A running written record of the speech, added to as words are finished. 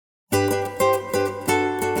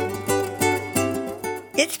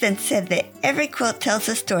It's been said that every quilt tells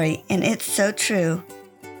a story, and it's so true.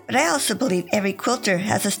 But I also believe every quilter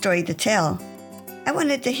has a story to tell. I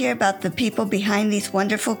wanted to hear about the people behind these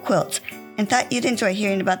wonderful quilts and thought you'd enjoy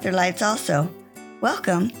hearing about their lives also.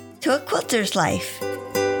 Welcome to A Quilter's Life.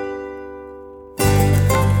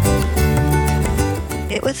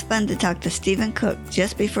 It was fun to talk to Stephen Cook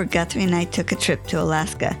just before Guthrie and I took a trip to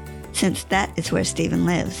Alaska, since that is where Stephen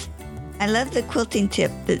lives. I love the quilting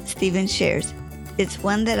tip that Stephen shares. It's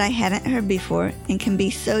one that I hadn't heard before and can be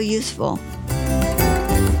so useful.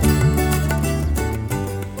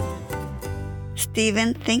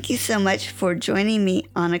 Stephen, thank you so much for joining me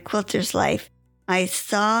on A Quilter's Life. I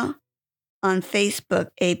saw on Facebook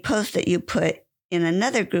a post that you put in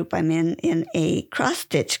another group I'm in a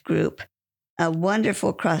cross-stitch group, a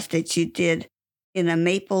wonderful cross-stitch you did in a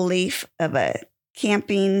maple leaf of a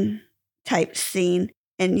camping type scene,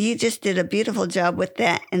 and you just did a beautiful job with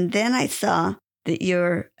that. And then I saw that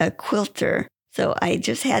you're a quilter, so I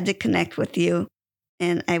just had to connect with you,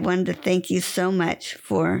 and I wanted to thank you so much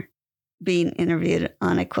for being interviewed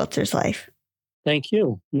on A Quilter's Life. Thank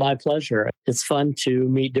you. My pleasure. It's fun to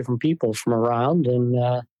meet different people from around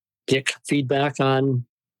and get feedback on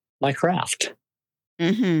my craft.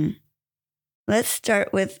 Let's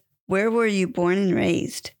start with, where were you born and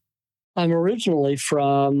raised? I'm originally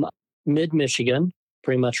from mid-Michigan,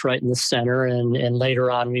 pretty much right in the center, and later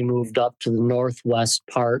on we moved up to the northwest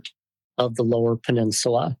part of the Lower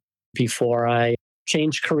Peninsula before I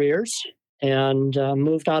changed careers and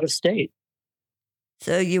moved out of state.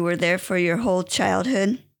 So you were there for your whole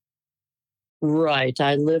childhood? Right.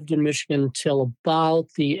 I lived in Michigan until about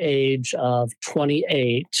the age of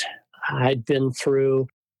 28. I'd been through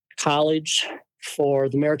college for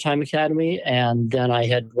the Maritime Academy, and then I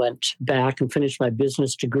had went back and finished my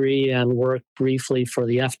business degree and worked briefly for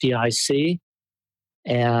the FDIC.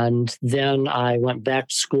 And then I went back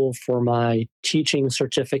to school for my teaching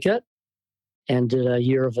certificate and did a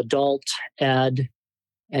year of adult ed.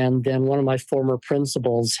 And then one of my former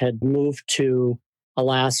principals had moved to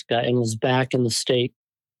Alaska and was back in the state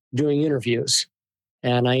doing interviews.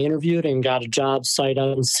 And I interviewed and got a job sight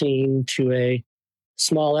unseen to a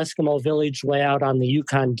small Eskimo village way out on the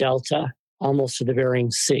Yukon Delta, almost to the Bering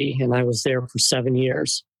Sea. And I was there for 7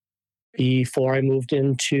 years before I moved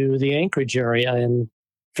into the Anchorage area and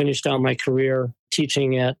finished out my career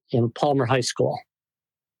teaching in Palmer High School.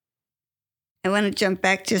 I want to jump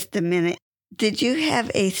back just a minute. Did you have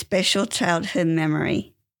a special childhood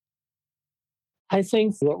memory? I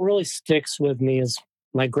think what really sticks with me is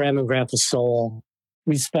my grandma and grandpa Soul.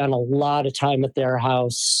 We spent a lot of time at their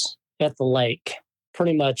house at the lake,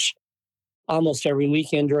 pretty much almost every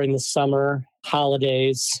weekend during the summer,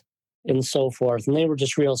 holidays, and so forth. And they were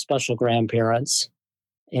just real special grandparents.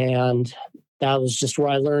 And that was just where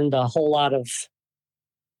I learned a whole lot of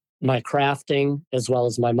my crafting as well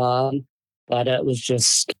as my mom. But it was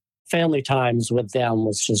just family times with them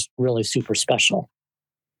was just really super special.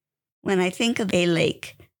 When I think of a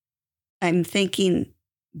lake, I'm thinking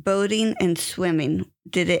boating and swimming.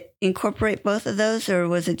 Did it incorporate both of those, or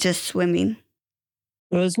was it just swimming?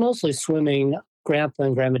 It was mostly swimming. Grandpa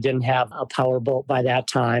and Grandma didn't have a power boat by that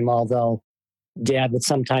time, although Dad would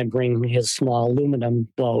sometimes bring his small aluminum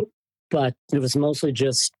boat. But it was mostly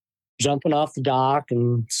just jumping off the dock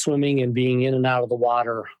and swimming and being in and out of the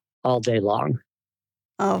water all day long.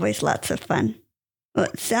 Always lots of fun. Well,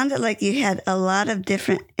 it sounded like you had a lot of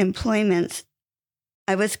different employments.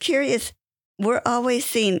 I was curious, we're always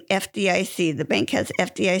seeing FDIC. The bank has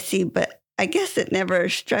FDIC, but I guess it never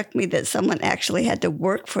struck me that someone actually had to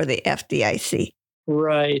work for the FDIC.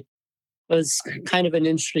 Right. It was kind of an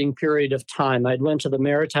interesting period of time. I'd went to the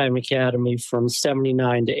Maritime Academy from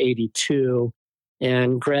 79 to 82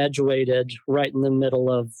 and graduated right in the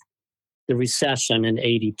middle of the recession in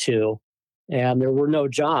 82. And there were no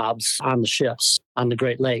jobs on the ships on the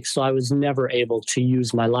Great Lakes, so I was never able to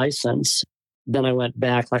use my license. Then I went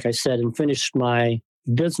back, like I said, and finished my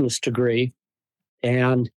business degree.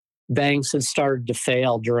 And banks had started to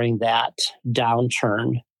fail during that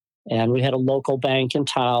downturn. And we had a local bank in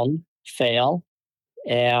town fail,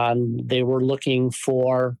 and they were looking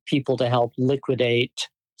for people to help liquidate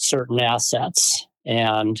certain assets.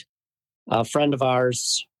 And a friend of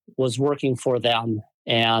ours was working for them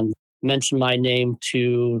and mentioned my name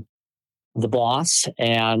to the boss,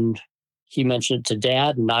 and he mentioned it to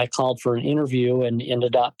Dad, and I called for an interview and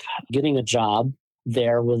ended up getting a job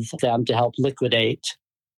there with them to help liquidate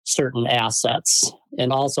certain assets,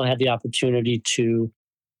 and also had the opportunity to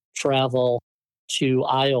travel to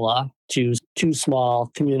Iowa to 2 small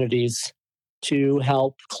communities to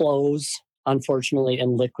help close, unfortunately,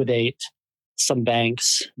 and liquidate some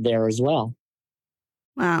banks there as well.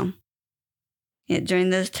 Wow. Yeah, during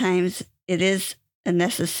those times, it is a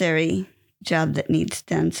necessary job that needs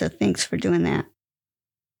done. So thanks for doing that.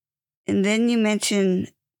 And then you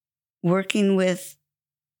mentioned working with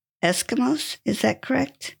Eskimos. Is that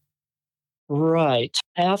correct? Right.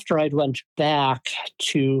 After I'd went back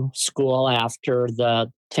to school after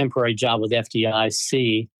the temporary job with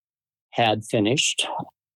FDIC had finished,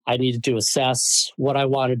 I needed to assess what I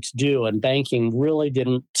wanted to do, and banking really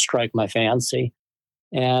didn't strike my fancy.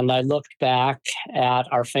 And I looked back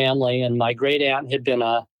at our family, and my great aunt had been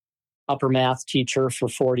a upper math teacher for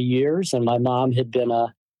 40 years, and my mom had been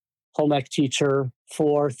a home ec teacher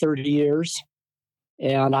for 30 years.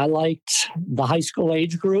 And I liked the high school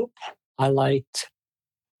age group. I liked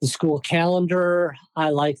the school calendar. I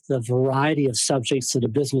liked the variety of subjects that a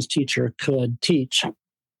business teacher could teach.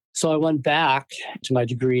 So I went back to my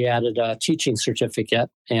degree, added a teaching certificate.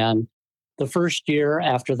 And the first year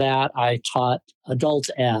after that, I taught adult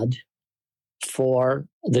ed for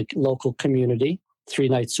the local community 3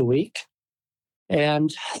 nights a week.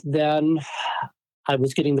 And then I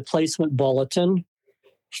was getting the placement bulletin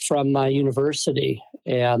from my university,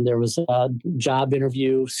 and there was a job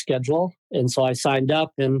interview schedule. And so I signed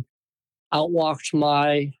up, and out walked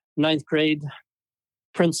my 9th grade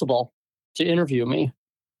principal to interview me.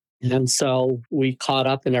 And so we caught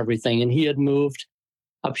up and everything. And he had moved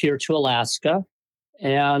up here to Alaska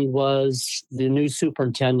and was the new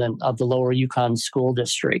superintendent of the Lower Yukon School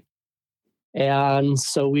District. And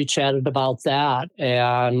so we chatted about that,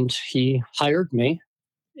 and he hired me.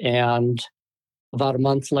 And about a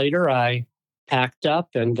month later, I packed up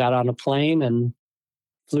and got on a plane and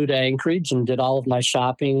flew to Anchorage and did all of my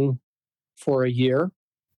shopping for a year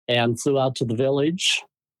and flew out to the village.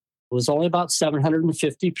 It was only about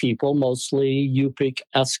 750 people, mostly Yupik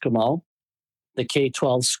Eskimo. The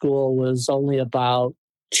K-12 school was only about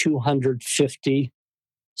 250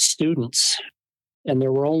 students, and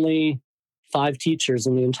there were only 5 teachers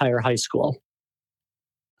in the entire high school.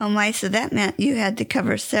 Oh my, so that meant you had to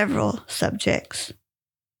cover several subjects.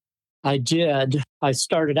 I did. I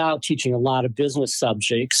started out teaching a lot of business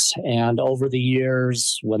subjects, and over the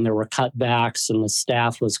years, when there were cutbacks and the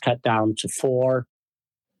staff was cut down to 4,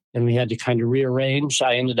 and we had to kind of rearrange,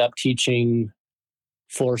 I ended up teaching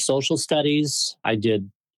 4 social studies. I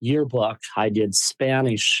did yearbook. I did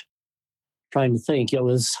Spanish. Trying to think, it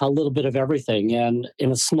was a little bit of everything. And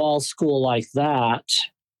in a small school like that,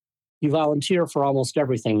 you volunteer for almost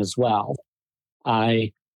everything as well.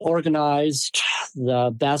 I organized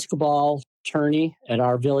the basketball tourney at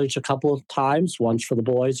our village a couple of times, once for the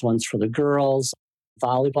boys, once for the girls,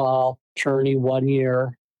 volleyball tourney one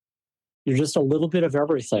year. You're just a little bit of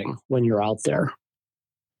everything when you're out there.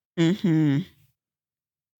 Mm-hmm.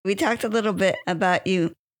 We talked a little bit about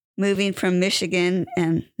you moving from Michigan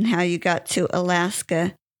and how you got to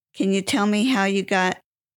Alaska. Can you tell me how you got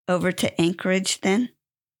over to Anchorage then?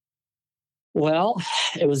 Well,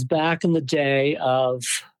 it was back in the day of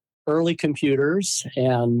early computers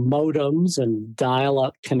and modems and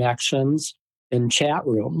dial-up connections and chat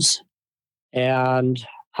rooms. And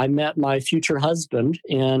I met my future husband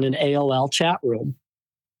in an AOL chat room.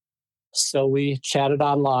 So we chatted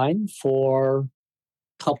online for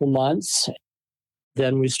a couple months.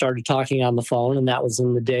 Then we started talking on the phone, and that was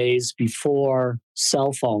in the days before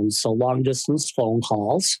cell phones, so long-distance phone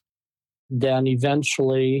calls. Then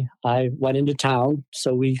eventually I went into town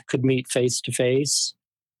so we could meet face-to-face.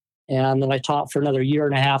 And then I taught for another year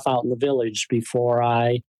and a half out in the village before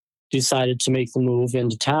I decided to make the move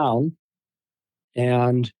into town.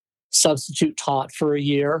 And substitute taught for a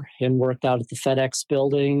year and worked out at the FedEx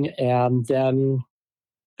building, and then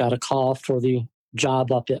got a call for the job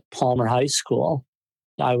up at Palmer High School.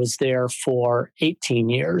 I was there for 18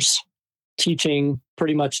 years, teaching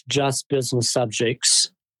pretty much just business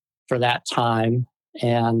subjects for that time.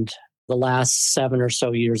 And the last 7 or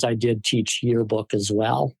so years, I did teach yearbook as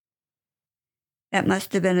well. That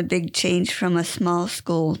must have been a big change from a small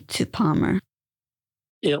school to Palmer.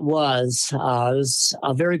 It was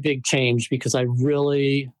a very big change because I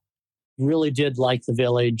really, really did like the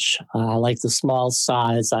village. I liked the small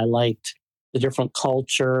size. I liked the different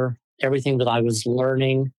culture, everything that I was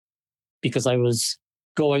learning, because I was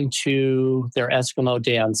going to their Eskimo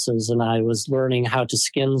dances and I was learning how to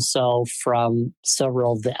skin sew from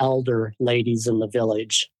several of the elder ladies in the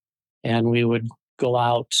village. And we would go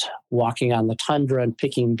out walking on the tundra and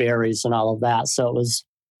picking berries and all of that. So it was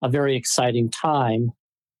a very exciting time.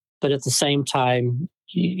 But at the same time,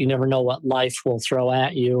 you never know what life will throw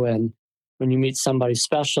at you. And when you meet somebody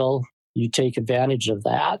special, you take advantage of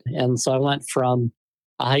that. And so I went from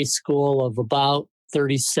a high school of about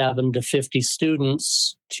 37 to 50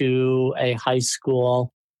 students to a high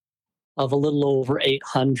school of a little over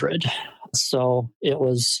 800. So it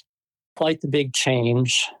was quite the big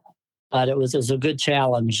change, but it was a good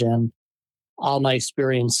challenge. And all my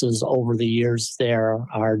experiences over the years there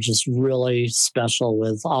are just really special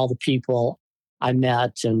with all the people I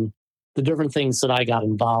met and the different things that I got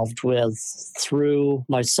involved with through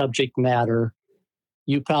my subject matter.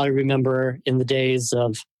 You probably remember in the days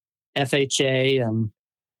of FHA and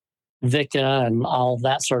VICA and all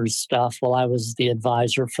that sort of stuff. Well, I was the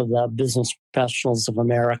advisor for the Business Professionals of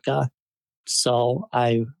America. So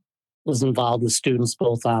I was involved with students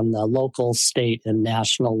both on the local, state, and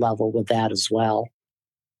national level with that as well.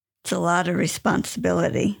 It's a lot of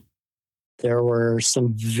responsibility. There were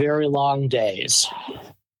some very long days.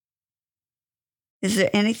 Is there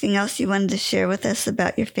anything else you wanted to share with us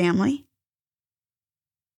about your family?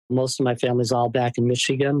 Most of my family's all back in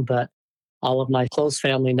Michigan, but all of my close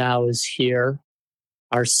family now is here.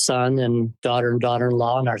 Our son and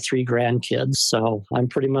daughter-in-law and our 3 grandkids. So I'm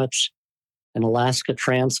pretty much an Alaska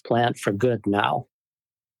transplant for good now.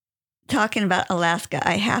 Talking about Alaska,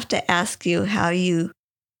 I have to ask you how you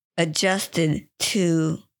adjusted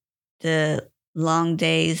to the long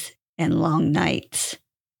days and long nights.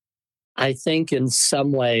 I think in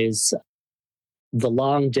some ways, the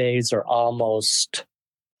long days are almost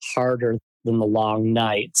harder than the long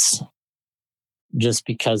nights, just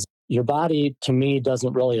because your body, to me,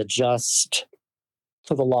 doesn't really adjust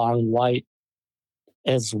to the long light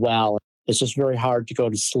as well. It's just very hard to go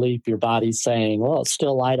to sleep. Your body's saying, well, it's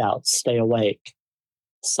still light out, stay awake.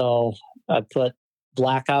 So I put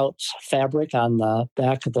blackout fabric on the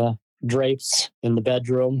back of the drapes in the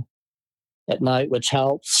bedroom at night, which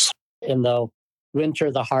helps. In the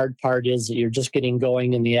winter, the hard part is that you're just getting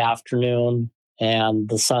going in the afternoon and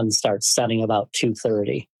the sun starts setting about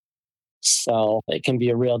 2:30. So it can be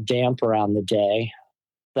a real damper on the day.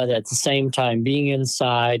 But at the same time, being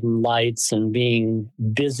inside and lights and being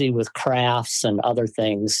busy with crafts and other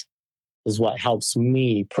things is what helps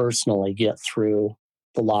me personally get through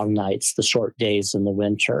the long nights, the short days in the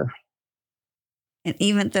winter. And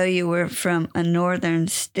even though you were from a northern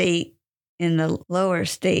state in the lower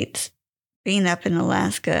states, being up in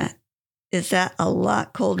Alaska, is that a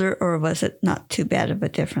lot colder or was it not too bad of a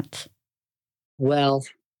difference? Well,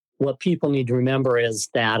 what people need to remember is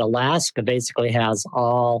that Alaska basically has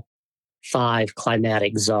all 5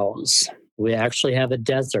 climatic zones. We actually have a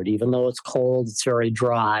desert. Even though it's cold, it's very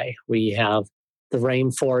dry. We have the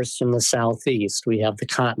rainforest in the southeast. We have the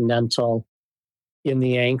continental in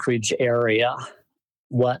the Anchorage area.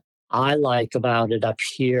 What I like about it up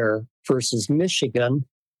here versus Michigan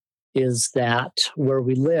is that where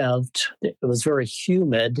we lived, it was very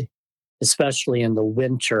humid, especially in the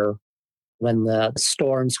winter when the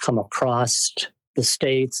storms come across the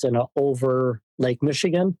states and over Lake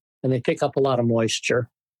Michigan, and they pick up a lot of moisture.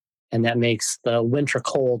 And that makes the winter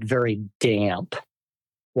cold very damp.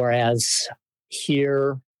 Whereas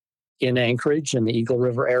here in Anchorage in the Eagle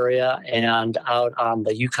River area and out on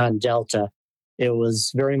the Yukon Delta, it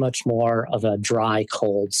was very much more of a dry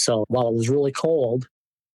cold. So while it was really cold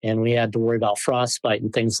and we had to worry about frostbite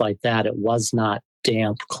and things like that, it was not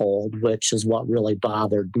damp cold, which is what really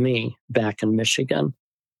bothered me back in Michigan.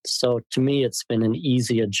 So to me, it's been an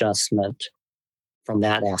easy adjustment from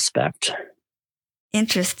that aspect.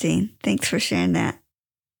 Interesting. Thanks for sharing that.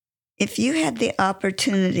 If you had the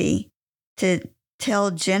opportunity to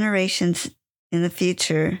tell generations in the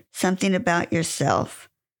future something about yourself,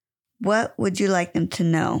 what would you like them to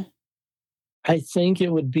know? I think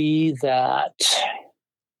it would be that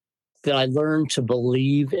I learned to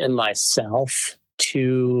believe in myself,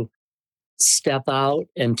 to step out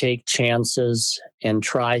and take chances and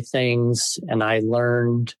try things. And I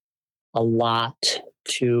learned a lot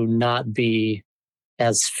to not be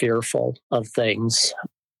as fearful of things.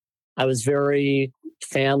 I was very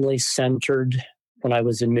family centered when I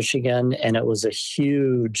was in Michigan, and it was a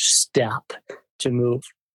huge step to move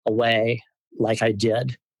away like I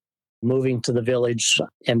did. Moving to the village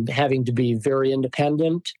and having to be very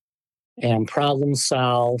independent and problem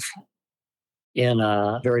solve in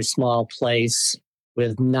a very small place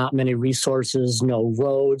with not many resources, no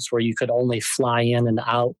roads where you could only fly in and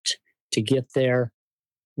out to get there,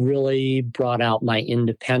 really brought out my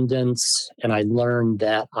independence. And I learned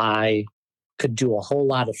that I could do a whole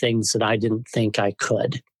lot of things that I didn't think I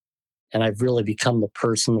could. And I've really become the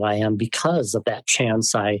person that I am because of that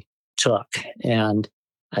chance I took. And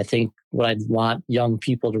I think what I'd want young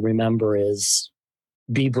people to remember is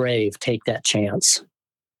be brave, take that chance.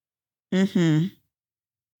 Mm-hmm.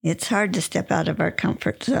 It's hard to step out of our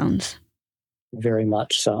comfort zones. Very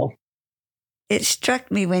much so. It struck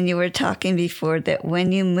me when you were talking before that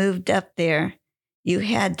when you moved up there, you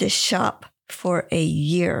had to shop for a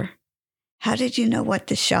year. How did you know what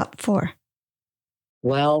to shop for?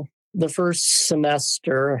 Well, the first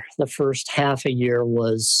semester, the first half a year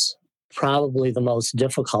was probably the most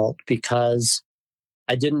difficult because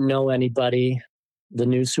I didn't know anybody. The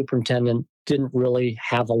new superintendent didn't really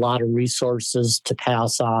have a lot of resources to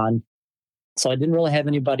pass on. So I didn't really have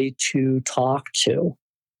anybody to talk to.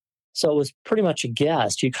 So it was pretty much a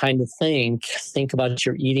guess. You kind of think about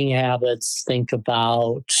your eating habits, think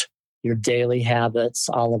about your daily habits,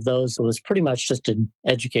 all of those. It was pretty much just an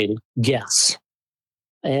educated guess.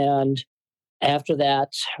 And after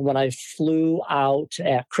that, when I flew out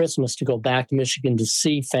at Christmas to go back to Michigan to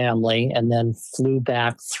see family, and then flew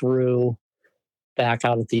back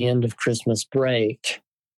out at the end of Christmas break,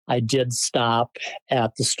 I did stop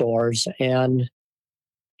at the stores and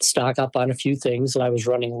stock up on a few things that I was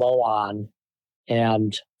running low on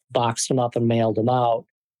and boxed them up and mailed them out.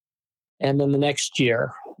 And then the next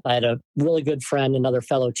year, I had a really good friend, another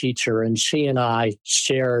fellow teacher, and she and I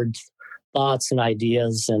shared thoughts and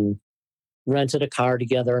ideas and rented a car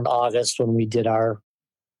together in August when we did our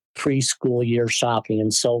preschool year shopping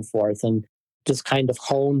and so forth, and just kind of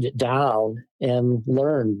honed it down and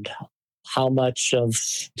learned how much of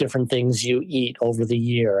different things you eat over the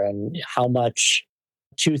year and how much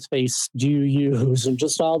toothpaste do you use and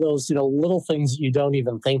just all those, little things that you don't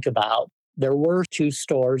even think about. There were 2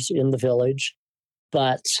 stores in the village,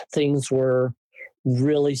 but things were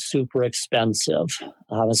really super expensive,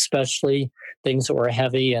 especially things that were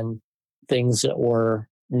heavy and things that were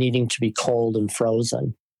needing to be cold and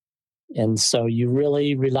frozen. And so you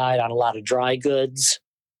really relied on a lot of dry goods,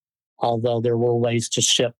 although there were ways to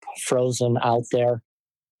ship frozen out there,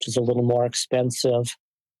 which is a little more expensive.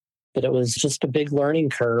 But it was just a big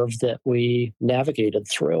learning curve that we navigated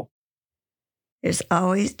through. There's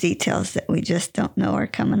always details that we just don't know are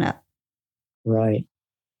coming up. Right.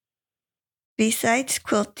 Besides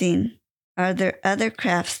quilting, are there other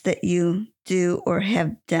crafts that you do or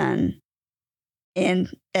have done? And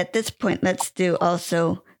at this point, let's do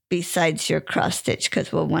also besides your cross stitch,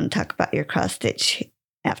 because we'll want to talk about your cross stitch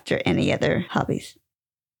after any other hobbies.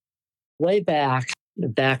 Way back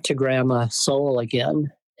to Grandma Soul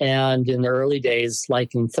again. And in the early days,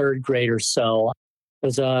 like in 3rd grade or so, it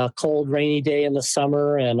was a cold, rainy day in the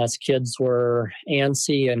summer, and us kids were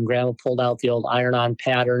antsy, and Grandma pulled out the old iron-on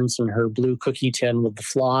patterns and her blue cookie tin with the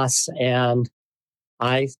floss, and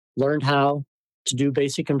I learned how to do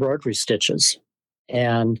basic embroidery stitches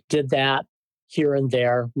and did that here and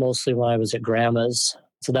there, mostly when I was at Grandma's.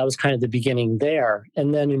 So that was kind of the beginning there.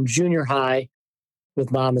 And then in junior high,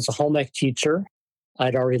 with Mom as a home ec teacher,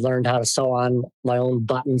 I'd already learned how to sew on my own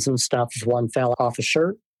buttons and stuff if one fell off a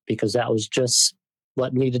shirt, because that was just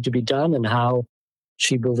what needed to be done and how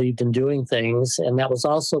she believed in doing things. And that was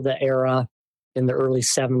also the era in the early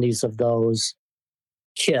 70s of those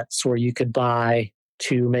kits where you could buy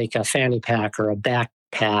to make a fanny pack or a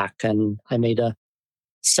backpack. And I made a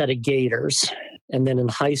set of gaiters. And then in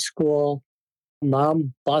high school,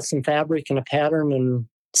 Mom bought some fabric and a pattern and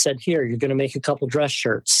said, here, you're going to make a couple dress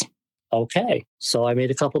shirts. Okay. So I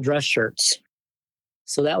made a couple dress shirts.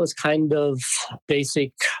 So that was kind of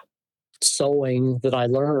basic sewing that I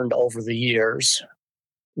learned over the years.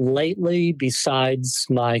 Lately, besides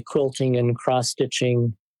my quilting and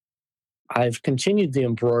cross-stitching, I've continued the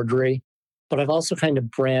embroidery, but I've also kind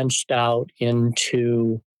of branched out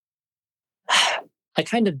into, I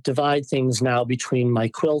kind of divide things now between my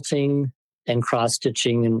quilting and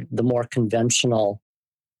cross-stitching and the more conventional,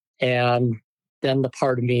 and then the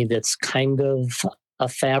part of me that's kind of a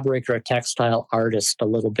fabric or a textile artist a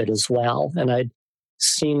little bit as well. And I'd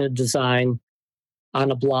seen a design on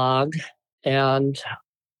a blog, and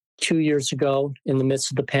 2 years ago, in the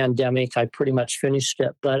midst of the pandemic, I pretty much finished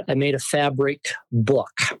it, but I made a fabric book,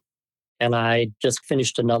 and I just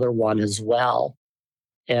finished another one as well,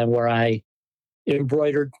 and where I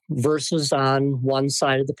embroidered verses on one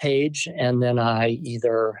side of the page, and then I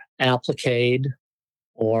either appliqued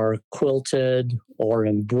or quilted or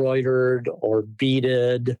embroidered or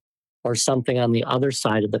beaded or something on the other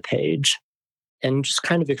side of the page, and just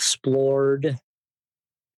kind of explored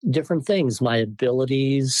different things, my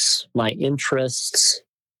abilities, my interests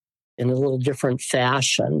in a little different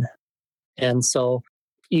fashion. And so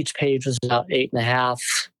each page was about 8.5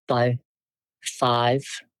 by 5.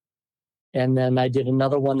 And then I did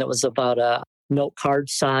another one that was about a note card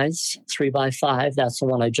size, 3 by 5. That's the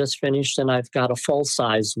one I just finished. And I've got a full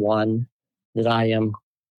size one that I am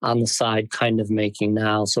on the side kind of making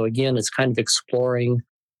now. So again, it's kind of exploring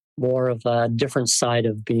more of a different side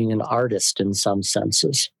of being an artist in some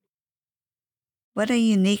senses. What a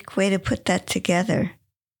unique way to put that together.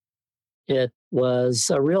 It was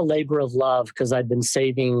a real labor of love because I'd been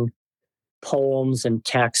saving poems and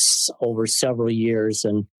texts over several years.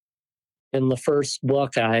 And in the first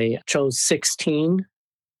book, I chose 16.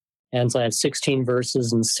 And so I had 16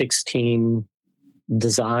 verses and 16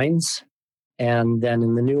 designs. And then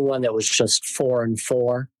in the new one, that was just 4 and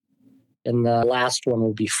 4. And the last one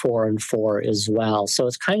will be 4 and 4 as well. So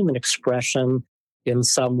it's kind of an expression in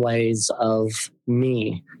some ways of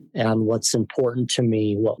me and what's important to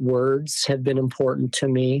me, what words have been important to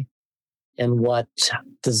me, and what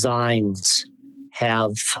designs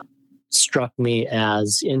have struck me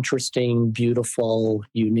as interesting, beautiful,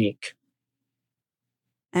 unique.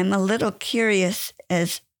 I'm a little curious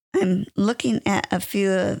as I'm looking at a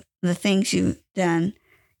few of the things you've done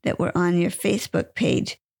that were on your Facebook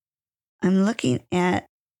page. I'm looking at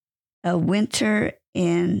a winter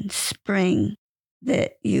and spring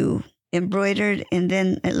that you embroidered, and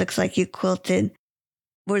then it looks like you quilted.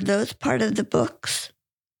 Were those part of the books?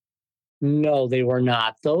 No, they were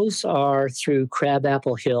not. Those are through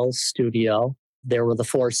Crabapple Hill Studio. There were the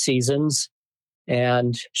 4 seasons,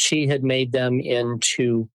 and she had made them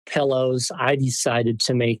into pillows. I decided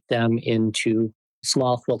to make them into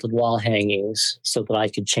small quilted wall hangings so that I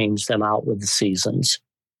could change them out with the seasons.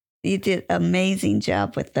 You did an amazing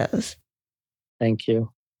job with those. Thank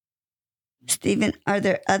you. Stephen, are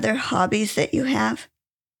there other hobbies that you have?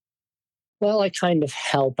 Well, I kind of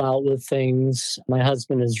help out with things. My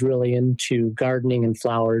husband is really into gardening and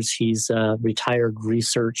flowers. He's a retired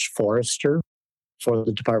research forester for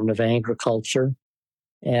the Department of Agriculture.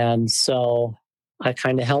 And so I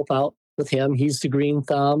kind of help out with him. He's the green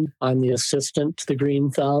thumb. I'm the assistant to the green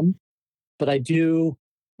thumb. But I do,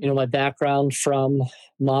 my background from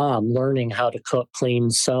mom, learning how to cook, clean,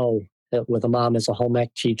 sew with a mom as a home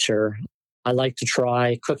ec teacher. I like to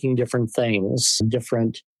try cooking different things,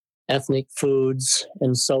 different ethnic foods,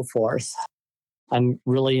 and so forth. I'm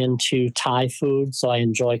really into Thai food, so I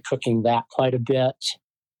enjoy cooking that quite a bit.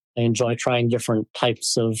 I enjoy trying different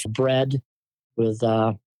types of bread with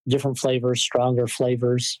different flavors, stronger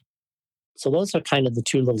flavors. So those are kind of the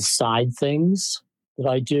 2 little side things that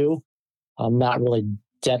I do. I'm not really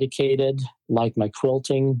dedicated like my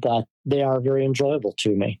quilting, but they are very enjoyable to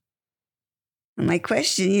me. My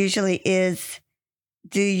question usually is,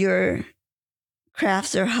 do your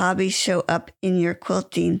crafts or hobbies show up in your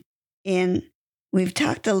quilting? And we've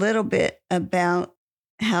talked a little bit about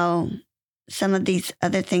how some of these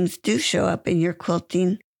other things do show up in your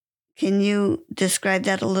quilting. Can you describe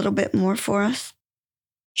that a little bit more for us?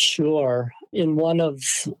 Sure. In one of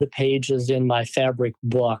the pages in my fabric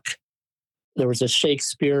book, there was a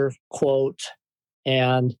Shakespeare quote,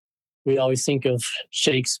 and we always think of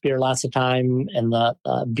Shakespeare lots of time and the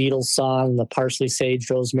Beatles song, the parsley, sage,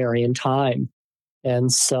 rosemary, and thyme.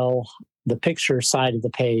 And so the picture side of the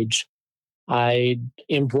page, I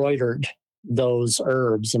embroidered those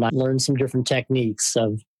herbs, and I learned some different techniques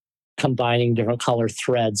of combining different color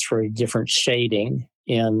threads for different shading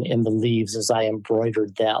in the leaves as I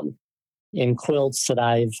embroidered them. In quilts that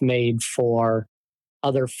I've made for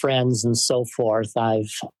other friends and so forth,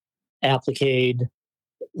 I've appliqued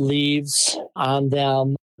leaves on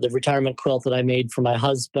them. The retirement quilt that I made for my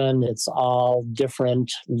husband, it's all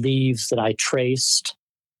different leaves that I traced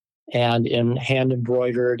and in hand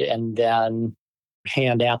embroidered and then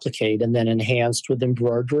hand appliqued and then enhanced with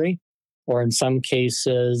embroidery. Or in some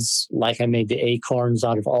cases, like I made the acorns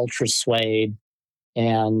out of ultra suede,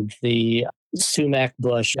 and the sumac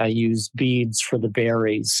bush, I used beads for the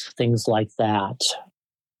berries, things like that.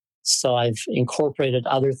 So I've incorporated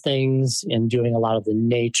other things in doing a lot of the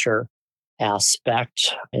nature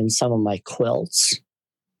aspect in some of my quilts.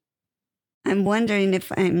 I'm wondering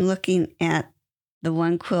if I'm looking at the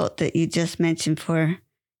one quilt that you just mentioned for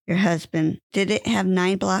your husband. Did it have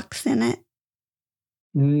 9 blocks in it?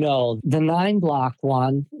 No, the 9-block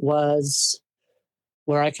one was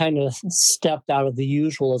where I kind of stepped out of the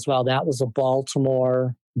usual as well. That was a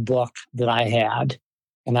Baltimore book that I had,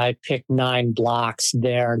 and I picked 9 blocks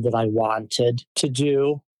there that I wanted to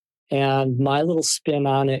do. And my little spin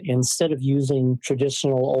on it, instead of using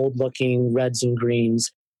traditional old-looking reds and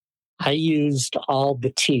greens, I used all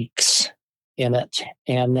batiks in it.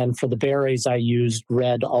 And then for the berries, I used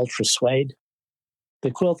red ultra suede.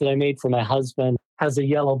 The quilt that I made for my husband has a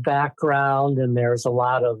yellow background, and there's a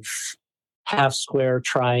lot of half square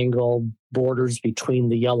triangle borders between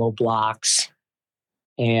the yellow blocks.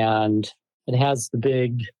 And it has the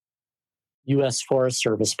big U.S. Forest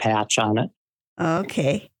Service patch on it.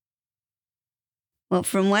 Okay. Well,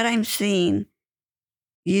 from what I'm seeing,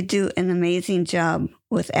 you do an amazing job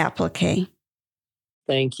with applique.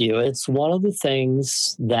 Thank you. It's one of the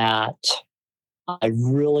things that I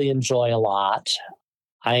really enjoy a lot.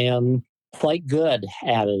 I am quite good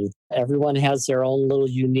at it. Everyone has their own little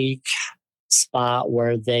unique spot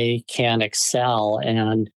where they can excel.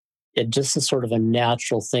 And it just is sort of a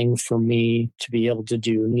natural thing for me to be able to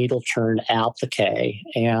do needle turn applique.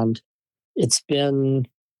 And it's been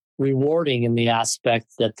rewarding in the aspect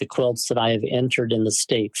that the quilts that I have entered in the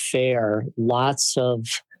state fair, lots of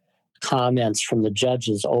comments from the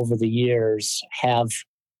judges over the years have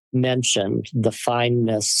mentioned the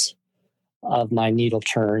fineness of my needle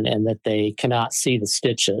turn and that they cannot see the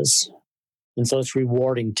stitches. And so it's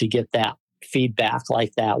rewarding to get that feedback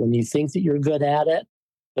like that when you think that you're good at it,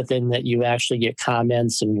 but then that you actually get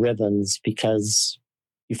comments and ribbons because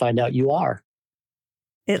you find out you are.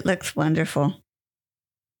 It looks wonderful.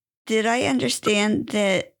 Did I understand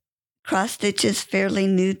that cross stitch is fairly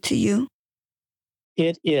new to you?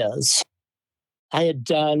 It is. I had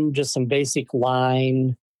done just some basic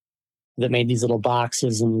line that made these little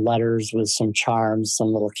boxes and letters with some charms, some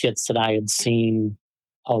little kits that I had seen,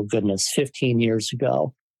 oh goodness, 15 years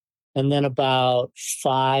ago. And then about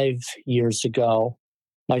 5 years ago,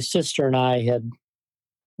 my sister and I had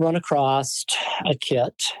run across a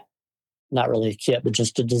kit, not really a kit, but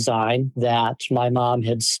just a design that my mom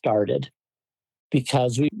had started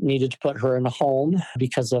because we needed to put her in a home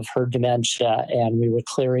because of her dementia. And we were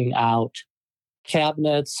clearing out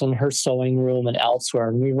cabinets in her sewing room and elsewhere.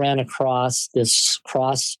 And we ran across this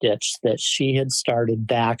cross stitch that she had started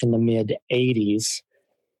back in the mid 80s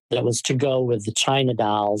that was to go with the China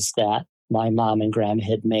dolls that my mom and grandma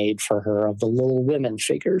had made for her of the Little Women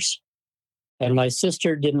figures. And my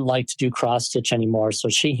sister didn't like to do cross stitch anymore. So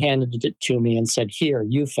she handed it to me and said, "Here,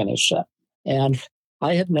 you finish it." And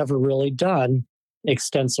I had never really done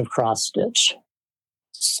extensive cross stitch.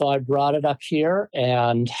 So I brought it up here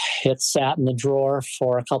and it sat in the drawer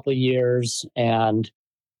for a couple of years. And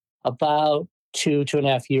about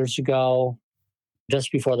 2.5 years ago,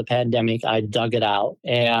 just before the pandemic, I dug it out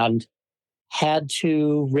and had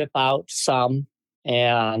to rip out some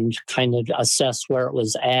and kind of assess where it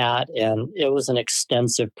was at. And it was an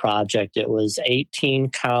extensive project. It was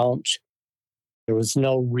 18 count. There was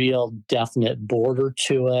no real definite border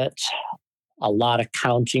to it. A lot of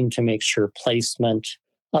counting to make sure placement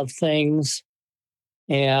of things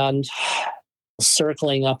and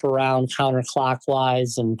circling up around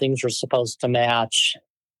counterclockwise, and things were supposed to match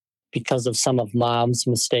because of some of mom's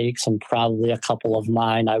mistakes and probably a couple of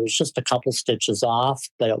mine. I was just a couple stitches off,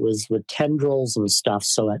 but it was with tendrils and stuff,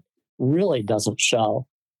 so it really doesn't show.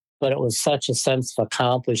 But it was such a sense of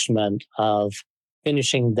accomplishment of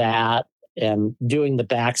finishing that and doing the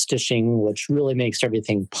back stitching, which really makes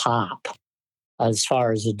everything pop as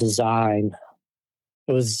far as the design.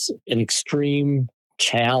 It was an extreme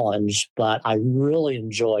challenge, but I really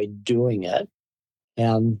enjoyed doing it.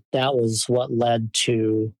 And that was what led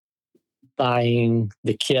to buying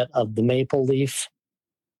the kit of the maple leaf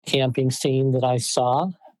camping scene that I saw.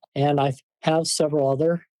 And I have several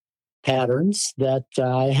other patterns that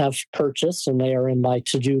I have purchased, and they are in my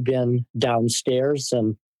to-do bin downstairs.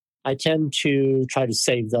 And I tend to try to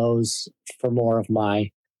save those for more of my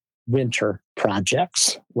winter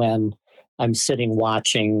projects when I'm sitting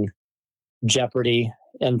watching Jeopardy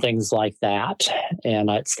and things like that. And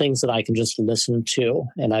it's things that I can just listen to.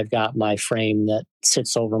 And I've got my frame that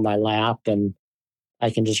sits over my lap and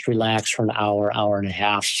I can just relax for an hour, hour and a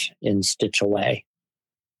half and stitch away.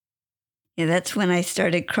 Yeah, that's when I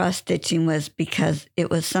started cross stitching, was because it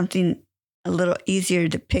was something a little easier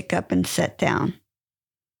to pick up and set down.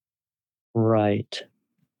 Right.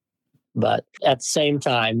 But at the same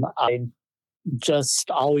time, I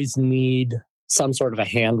just always need some sort of a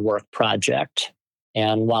handwork project.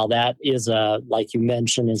 And while that is like you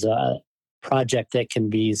mentioned, is a project that can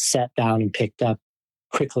be set down and picked up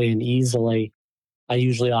quickly and easily, I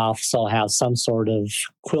usually also have some sort of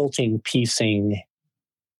quilting, piecing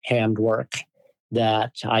handwork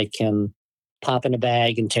that I can pop in a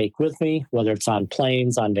bag and take with me, whether it's on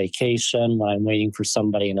planes, on vacation, when I'm waiting for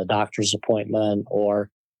somebody in a doctor's appointment,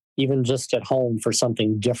 or even just at home for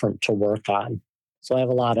something different to work on. So I have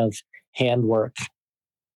a lot of handwork,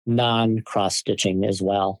 non-cross stitching as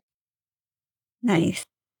well. Nice.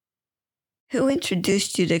 Who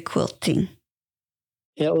introduced you to quilting?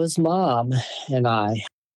 It was Mom and I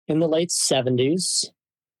in the late 70s.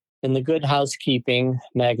 In the Good Housekeeping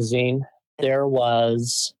magazine, there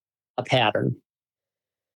was a pattern.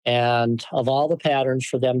 And of all the patterns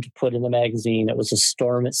for them to put in the magazine, it was a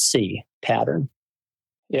Storm at Sea pattern.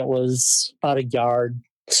 It was about a yard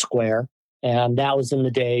square. And that was in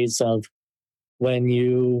the days of when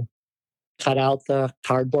you cut out the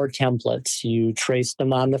cardboard templates, you trace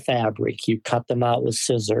them on the fabric, you cut them out with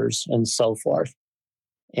scissors, and so forth.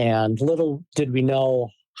 And little did we know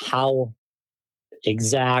how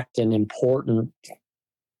exact and important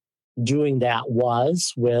doing that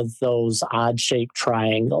was with those odd-shaped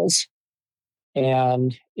triangles.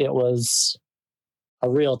 And it was a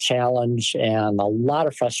real challenge and a lot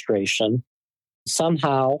of frustration.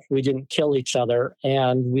 Somehow we didn't kill each other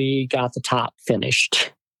and we got the top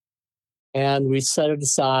finished. And we set it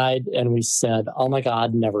aside and we said, oh my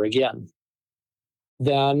God, never again.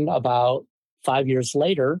 Then about 5 years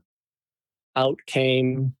later, out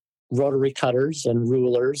came rotary cutters and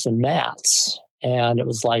rulers and mats. And it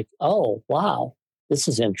was like, oh, wow, this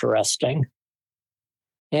is interesting.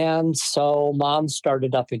 And so Mom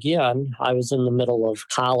started up again. I was in the middle of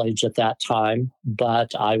college at that time,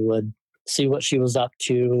 but I would see what she was up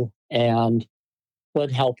to and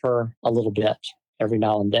would help her a little bit every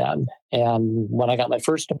now and then. And when I got my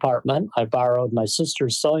first apartment, I borrowed my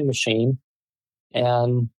sister's sewing machine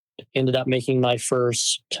and ended up making my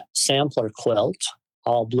first sampler quilt,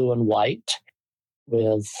 all blue and white,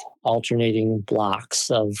 with alternating blocks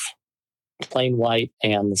of plain white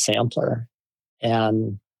and the sampler.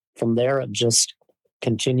 And from there, it just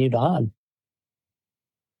continued on.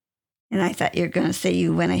 And I thought you were going to say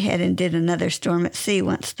you went ahead and did another Storm at Sea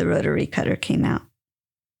once the rotary cutter came out.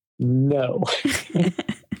 No.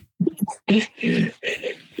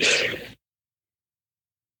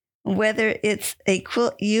 Whether it's a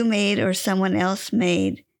quilt you made or someone else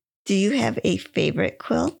made, do you have a favorite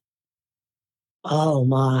quilt? Oh,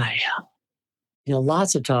 my.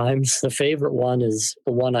 Lots of times the favorite one is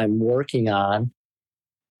the one I'm working on.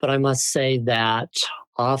 But I must say that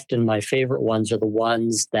often my favorite ones are the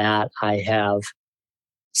ones that I have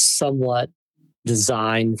somewhat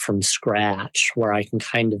designed from scratch, where I can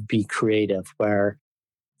kind of be creative, where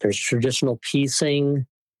there's traditional piecing.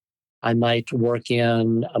 I might work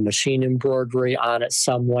in a machine embroidery on it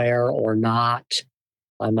somewhere or not.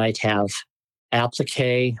 I might have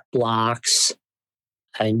applique blocks.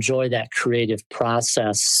 I enjoy that creative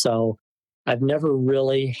process. So I've never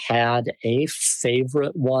really had a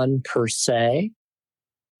favorite one per se.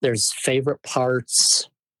 There's favorite parts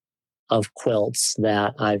of quilts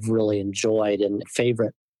that I've really enjoyed and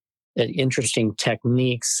favorite interesting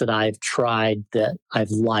techniques that I've tried that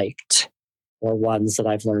I've liked or ones that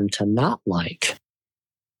I've learned to not like.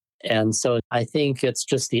 And so I think it's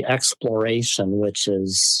just the exploration, which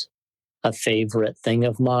is a favorite thing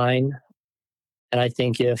of mine. And I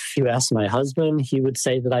think if you ask my husband, he would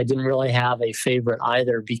say that I didn't really have a favorite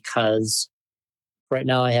either, because right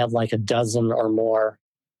now I have like a dozen or more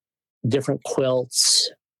different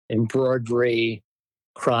quilts, embroidery,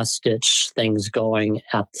 cross-stitch things going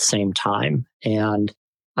at the same time. And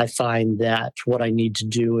I find that what I need to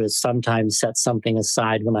do is sometimes set something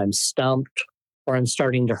aside when I'm stumped or I'm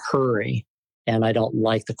starting to hurry and I don't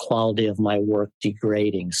like the quality of my work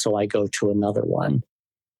degrading. So I go to another one.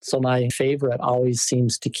 So my favorite always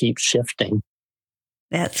seems to keep shifting.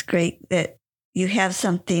 That's great that you have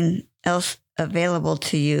something else available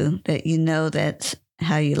to you that you know that's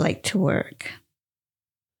how you like to work.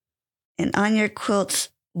 And on your quilts,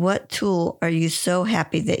 what tool are you so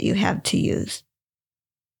happy that you have to use?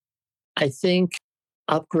 I think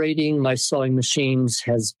upgrading my sewing machines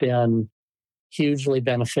has been hugely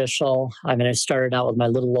beneficial. I mean, I started out with my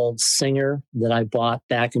little old Singer that I bought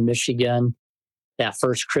back in Michigan that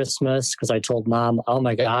first Christmas because I told Mom, oh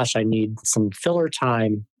my gosh, I need some filler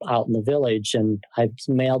time out in the village. And I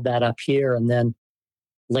mailed that up here. And then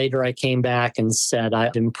later I came back and said,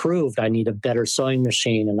 I've improved. I need a better sewing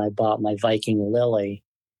machine. And I bought my Viking Lily.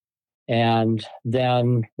 And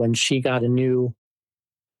then when she got a new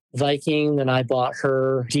Viking, then I bought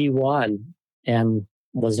her D1 and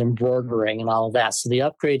was embroidering and all of that. So the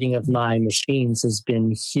upgrading of my machines has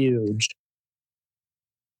been huge.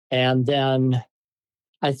 And then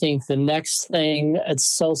I think the next thing, it's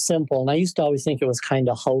so simple. And I used to always think it was kind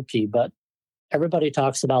of hokey, but everybody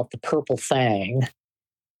talks about the Purple Fang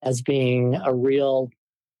as being a real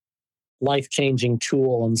life-changing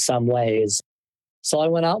tool in some ways. So I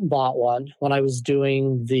went out and bought one when I was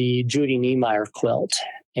doing the Judy Niemeyer quilt.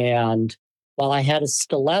 And while I had a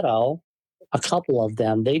stiletto, a couple of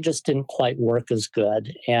them, they just didn't quite work as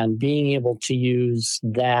good. And being able to use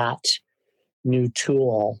that new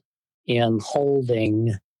tool in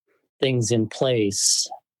holding things in place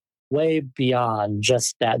way beyond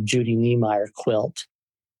just that Judy Niemeyer quilt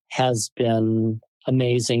has been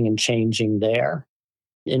amazing and changing there.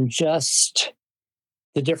 And just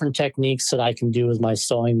the different techniques that I can do with my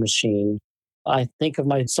sewing machine. I think of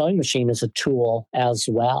my sewing machine as a tool as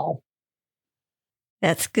well.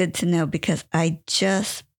 That's good to know because I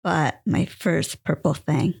just bought my first purple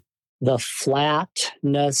thing. The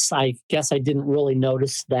flatness, I guess I didn't really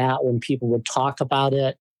notice that when people would talk about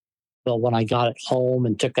it. But when I got it home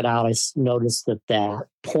and took it out, I noticed that that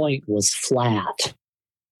point was flat.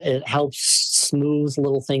 It helps smooth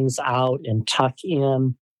little things out and tuck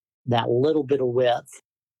in that little bit of width.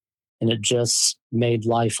 And it just made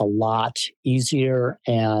life a lot easier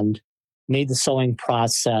and made the sewing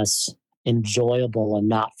process enjoyable and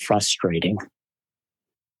not frustrating.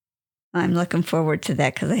 I'm looking forward to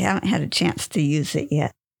that because I haven't had a chance to use it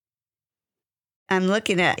yet. I'm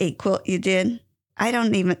looking at a quilt you did. I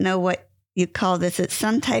don't even know what you call this. It's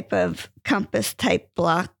some type of compass type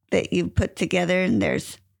block that you put together, and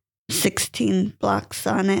there's 16 blocks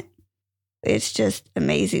on it. It's just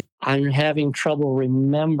amazing. I'm having trouble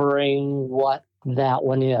remembering what that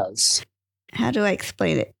one is. How do I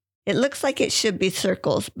explain it? It looks like it should be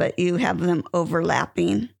circles, but you have them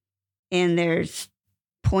overlapping, and there's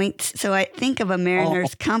points. So I think of a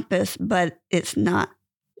mariner's compass, but it's not.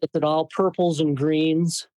 Is it all purples and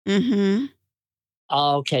greens? Mm-hmm.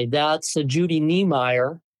 Okay, that's a Judy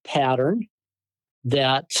Niemeyer pattern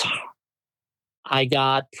that I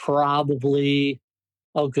got probably,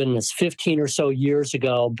 15 or so years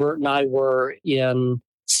ago. Bert and I were in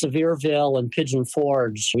Sevierville and Pigeon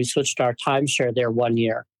Forge. We switched our timeshare there one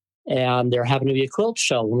year, and there happened to be a quilt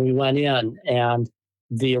show when we went in, and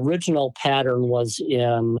the original pattern was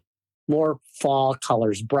in more fall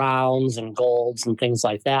colors, browns and golds and things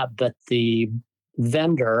like that. But the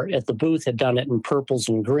vendor at the booth had done it in purples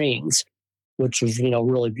and greens, which was,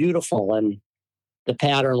 really beautiful. And the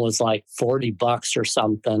pattern was like $40 or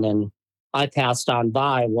something. And I passed on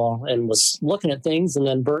by, and was looking at things. And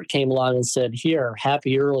then Bert came along and said, "Here,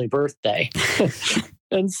 happy early birthday."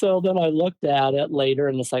 And so then I looked at it later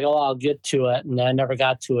and it's like, I'll get to it. And I never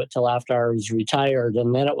got to it till after I was retired.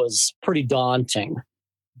 And then it was pretty daunting.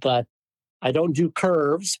 But I don't do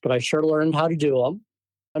curves, but I sure learned how to do them.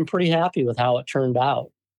 I'm pretty happy with how it turned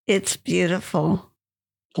out. It's beautiful.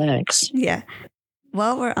 Thanks. Yeah.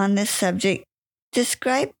 While we're on this subject,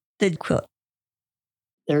 describe the quilt.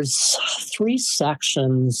 There's 3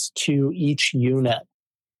 sections to each unit,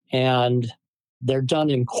 and they're done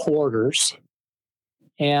in quarters.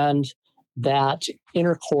 And that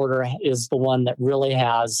inner quarter is the one that really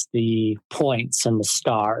has the points and the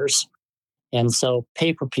stars. And so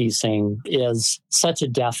paper piecing is such a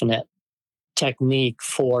definite technique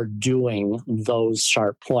for doing those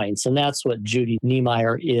sharp points. And that's what Judy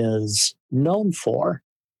Niemeyer is known for.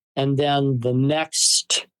 And then the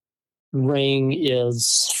next ring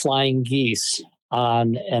is flying geese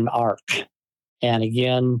on an arc. And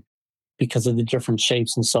again, because of the different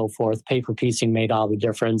shapes and so forth, paper piecing made all the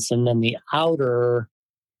difference. And then the outer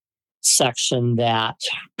section that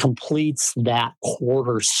completes that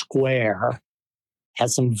quarter square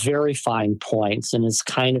has some very fine points and is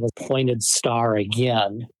kind of a pointed star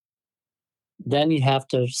again. Then you have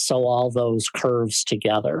to sew all those curves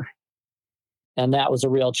together. And that was a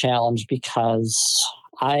real challenge because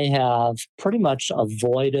I have pretty much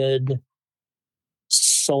avoided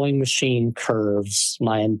sewing machine curves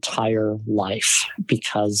my entire life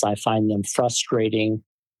because I find them frustrating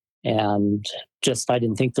and I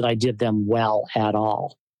didn't think that I did them well at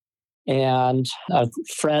all. And a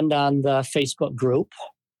friend on the Facebook group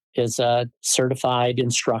is a certified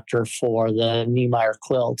instructor for the Niemeyer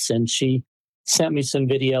quilts, and she sent me some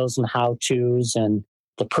videos and how-tos and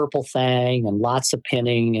the purple thing and lots of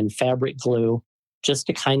pinning and fabric glue just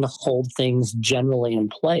to kind of hold things generally in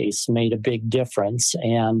place made a big difference.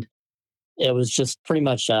 And it was just pretty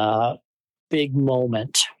much a big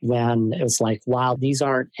moment when it was like, wow, these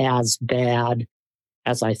aren't as bad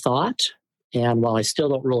as I thought. And while I still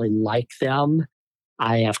don't really like them,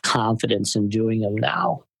 I have confidence in doing them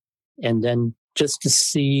now. And then just to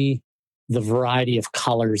see the variety of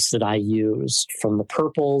colors that I used, from the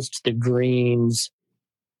purples to the greens,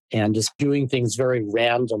 and just doing things very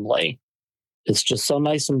randomly. It's just so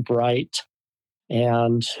nice and bright.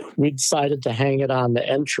 And we decided to hang it on the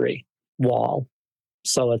entry wall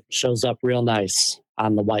so it shows up real nice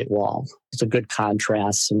on the white wall. It's a good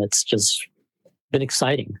contrast, and it's just been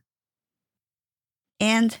exciting.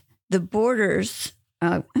 And the borders,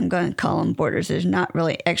 I'm going to call them borders. There's not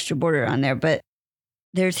really extra border on there, but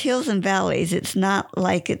there's hills and valleys. It's not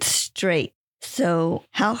like it's straight. So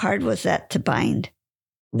how hard was that to bind?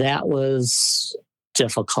 That was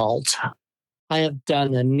difficult. I have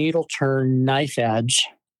done a needle turn knife edge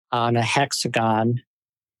on a hexagon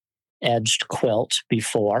edged quilt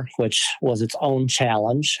before, which was its own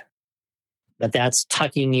challenge. But that's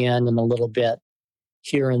tucking in and a little bit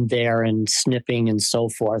here and there and snipping and so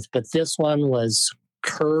forth. But this one was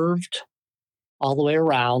curved all the way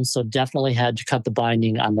around, so definitely had to cut the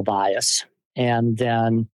binding on the bias. And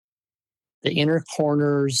then the inner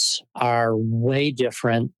corners are way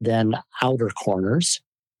different than outer corners,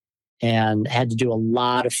 and had to do a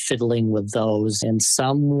lot of fiddling with those. And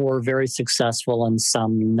some were very successful and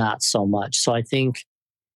some not so much. So I think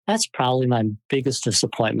that's probably my biggest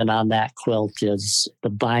disappointment on that quilt is the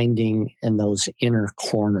binding in those inner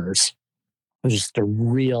corners. It was just a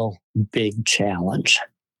real big challenge.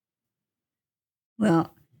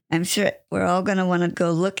 Well, I'm sure we're all going to want to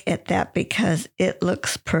go look at that because it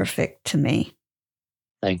looks perfect to me.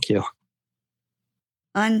 Thank you.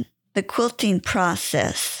 On the quilting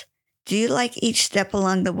process, do you like each step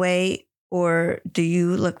along the way, or do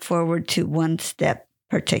you look forward to one step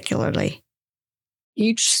particularly?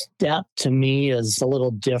 Each step to me is a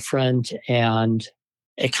little different, and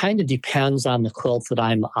it kind of depends on the quilt that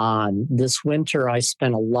I'm on. This winter, I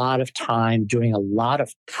spent a lot of time doing a lot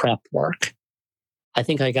of prep work. I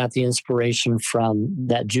think I got the inspiration from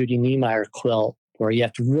that Judy Niemeyer quilt, where you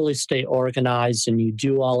have to really stay organized and you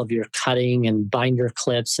do all of your cutting and binder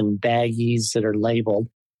clips and baggies that are labeled.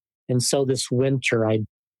 And so this winter,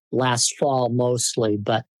 last fall mostly,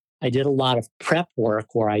 but I did a lot of prep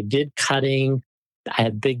work where I did cutting. I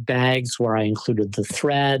had big bags where I included the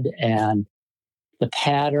thread and the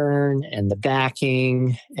pattern and the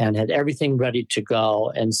backing and had everything ready to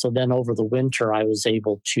go. And so then over the winter, I was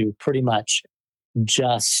able to pretty much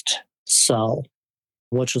just sew,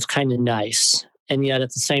 which was kind of nice. And yet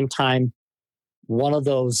at the same time, one of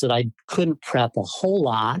those that I couldn't prep a whole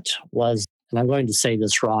lot was, and I'm going to say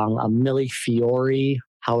this wrong, a Millefiori,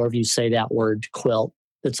 however you say that word, quilt.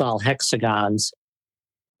 It's all hexagons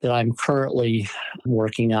that I'm currently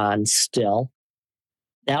working on still.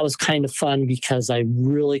 That was kind of fun because I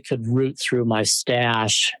really could root through my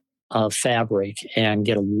stash of fabric and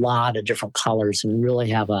get a lot of different colors and really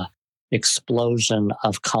have a explosion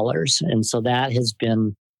of colors. And so that has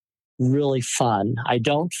been really fun. I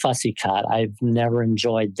don't fussy cut. I've never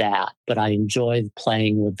enjoyed that, but I enjoy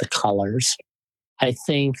playing with the colors. I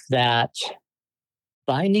think that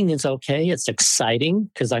binding is okay. It's exciting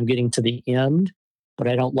because I'm getting to the end, but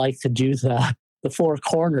I don't like to do the four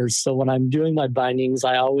corners. So when I'm doing my bindings,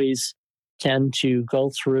 I always tend to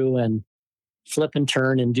go through and flip and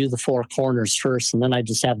turn and do the four corners first. And then I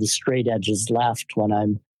just have the straight edges left when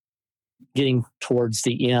I'm getting towards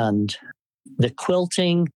the end. The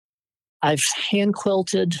quilting, I've hand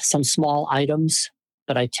quilted some small items,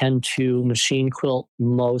 but I tend to machine quilt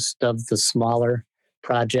most of the smaller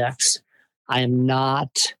projects. I am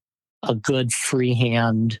not a good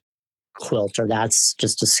freehand quilter. That's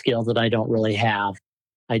just a skill that I don't really have.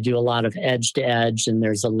 I do a lot of edge to edge, and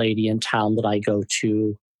there's a lady in town that I go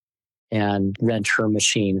to and rent her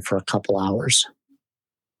machine for a couple hours.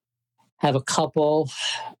 Have a couple.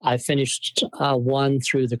 I finished one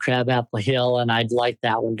through the Crabapple Hill, and I'd like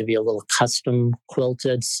that one to be a little custom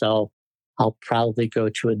quilted, so I'll probably go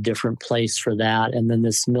to a different place for that. And then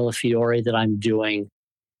this Millefiori that I'm doing,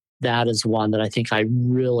 that is one that I think I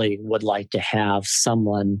really would like to have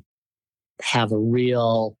someone have a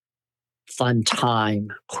real fun time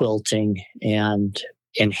quilting and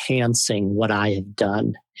enhancing what I have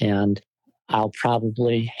done. And I'll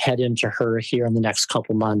probably head into her here in the next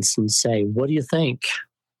couple months and say, what do you think?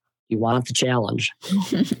 You want the challenge?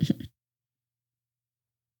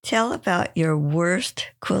 Tell about your worst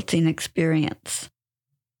quilting experience.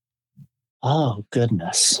 Oh,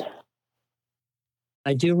 goodness.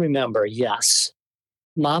 I do remember, yes.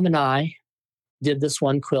 Mom and I did this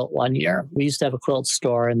one quilt one year. We used to have a quilt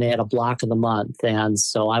store and they had a block of the month. And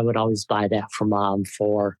so I would always buy that for Mom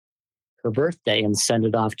for her birthday and send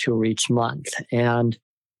it off to her each month. And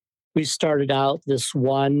we started out this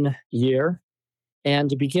one year. And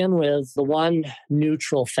to begin with, the one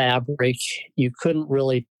neutral fabric, you couldn't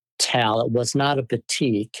really tell. It was not a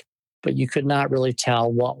batik, but you could not really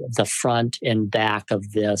tell what the front and back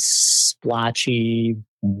of this splotchy,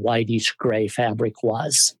 whitish gray fabric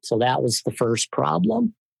was. So that was the first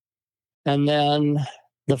problem. And then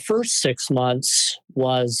the first 6 months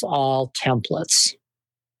was all templates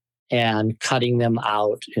and cutting them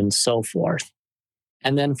out and so forth.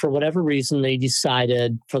 And then for whatever reason, they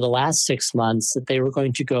decided for the last 6 months that they were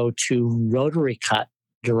going to go to rotary cut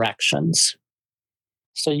directions.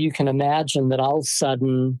 So you can imagine that all of a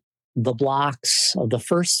sudden, the blocks of the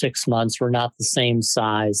first 6 months were not the same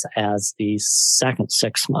size as the second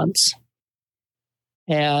 6 months.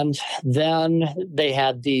 And then they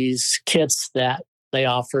had these kits that they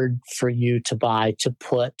offered for you to buy to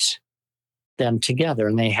put them together,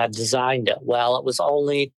 and they had designed it. Well, it was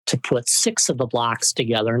only to put 6 of the blocks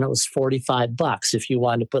together, and it was $45. If you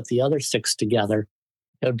wanted to put the other 6 together,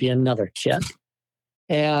 it would be another kit.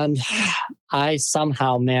 And I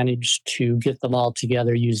somehow managed to get them all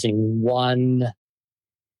together using one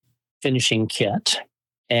finishing kit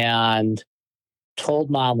and told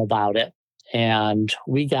Mom about it. And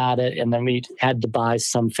we got it. And then we had to buy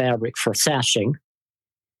some fabric for sashing.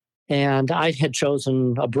 And I had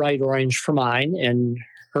chosen a bright orange for mine, and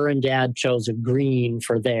her and Dad chose a green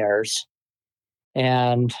for theirs.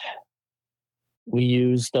 And we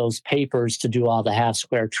used those papers to do all the half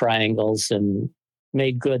square triangles and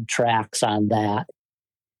made good tracks on that.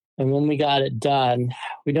 And when we got it done,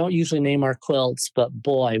 we don't usually name our quilts, but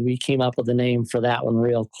boy, we came up with a name for that one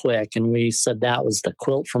real quick. And we said that was the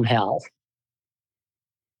quilt from hell.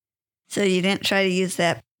 So you didn't try to use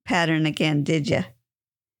that pattern again, did you?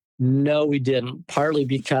 No, we didn't. Partly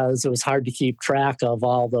because it was hard to keep track of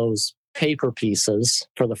all those paper pieces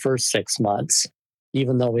for the first 6 months,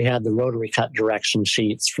 even though we had the rotary cut direction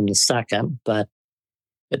sheets from the second. But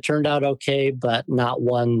it turned out okay, but not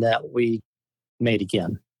one that we made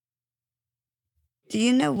again. Do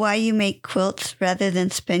you know why you make quilts rather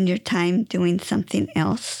than spend your time doing something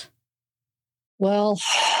else? Well,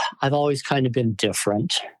 I've always kind of been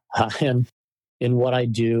different in what I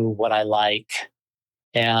do, what I like.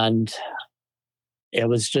 And it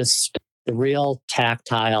was just the real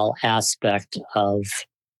tactile aspect of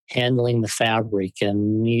handling the fabric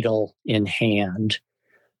and needle in hand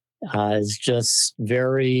is just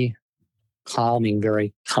very calming,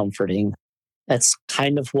 very comforting. That's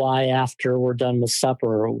kind of why after we're done with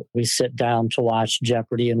supper, we sit down to watch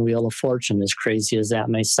Jeopardy and Wheel of Fortune, as crazy as that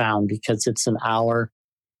may sound, because it's an hour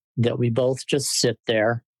that we both just sit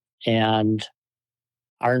there and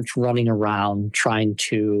aren't running around trying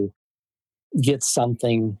to get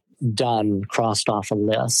something done, crossed off a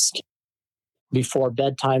list. Before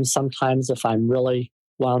bedtime, sometimes if I'm really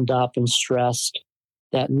wound up and stressed,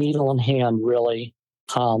 that needle in hand really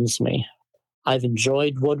calms me. I've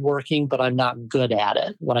enjoyed woodworking, but I'm not good at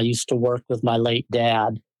it. When I used to work with my late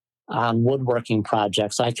dad on woodworking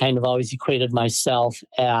projects, I kind of always equated myself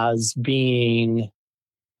as being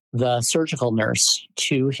the surgical nurse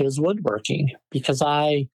to his woodworking because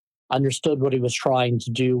I understood what he was trying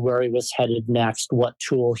to do, where he was headed next, what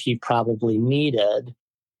tool he probably needed.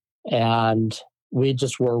 And we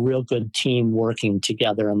just were a real good team working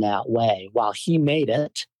together in that way. While he made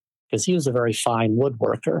it, because he was a very fine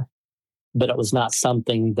woodworker, but it was not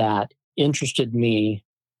something that interested me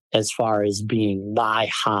as far as being my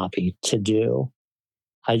hobby to do.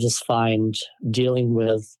 I just find dealing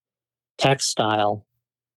with textile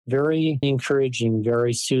very encouraging,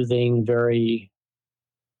 very soothing, very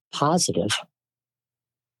positive.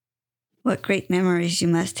 What great memories you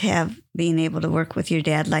must have being able to work with your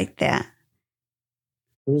dad like that.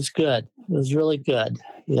 It was good. It was really good.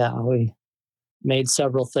 Yeah, we made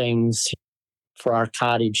several things for our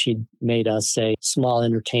cottage. He made us a small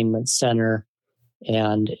entertainment center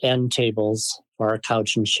and end tables for our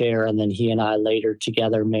couch and chair. And then he and I later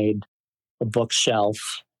together made a bookshelf.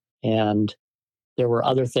 And there were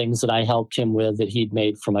other things that I helped him with that he'd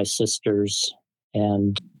made for my sisters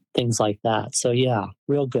and things like that. So yeah,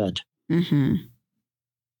 real good. Mm-hmm.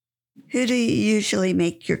 Who do you usually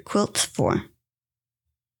make your quilts for?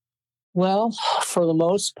 Well, for the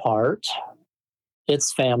most part,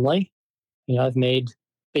 it's family. I've made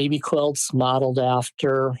baby quilts modeled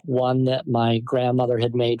after one that my grandmother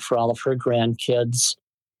had made for all of her grandkids,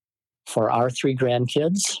 for our 3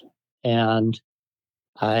 grandkids. And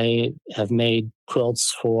I have made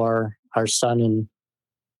quilts for our son and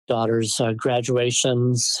daughter's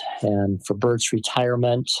graduations and for Bert's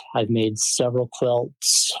retirement. I've made several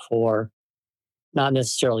quilts for not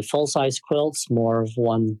necessarily full-size quilts, more of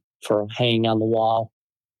one for hanging on the wall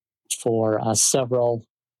for several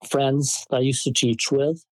friends that I used to teach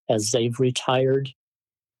with as they've retired.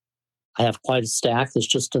 I have quite a stack that's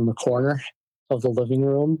just in the corner of the living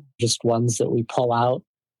room, just ones that we pull out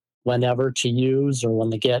whenever to use or when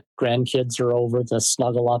the grandkids are over to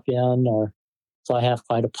snuggle up in. So I have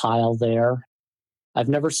quite a pile there. I've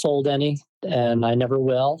never sold any, and I never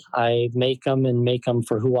will. I make them and make them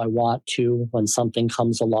for who I want to when something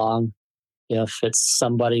comes along. If it's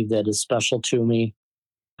somebody that is special to me,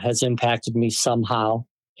 has impacted me somehow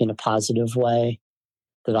in a positive way,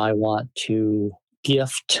 that I want to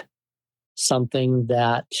gift something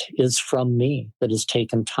that is from me, that has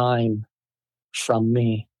taken time from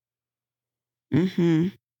me. Mm-hmm.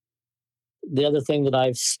 The other thing that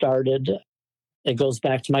I've started, it goes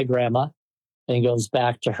back to my grandma, and it goes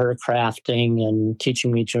back to her crafting and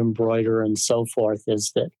teaching me to embroider and so forth,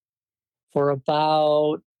 is that for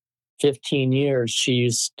about 15 years, she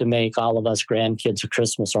used to make all of us grandkids a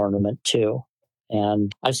Christmas ornament too.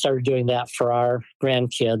 And I started doing that for our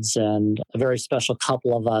grandkids, and a very special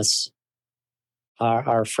couple of us are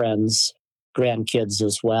our friends' grandkids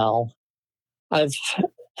as well. I've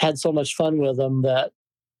had so much fun with them that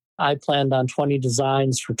I planned on 20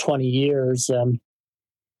 designs for 20 years, and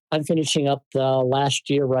I'm finishing up the last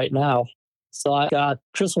year right now. So I got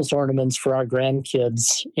Christmas ornaments for our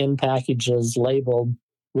grandkids in packages labeled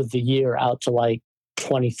with the year out to like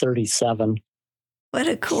 2037. What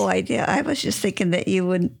a cool idea. I was just thinking that you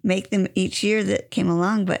would make them each year that came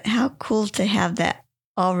along, but how cool to have that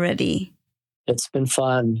already. It's been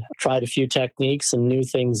fun. Tried a few techniques and new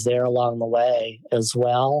things there along the way as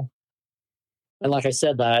well. And like I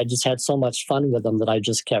said, I just had so much fun with them that I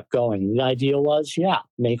just kept going. The idea was,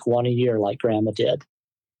 make one a year like Grandma did.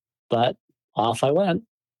 But off I went.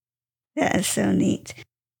 That is so neat.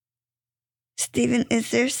 Stephen,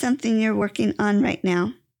 is there something you're working on right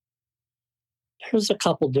now? There's a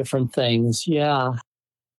couple different things. Yeah.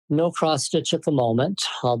 No cross stitch at the moment,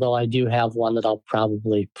 although I do have one that I'll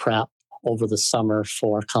probably prep over the summer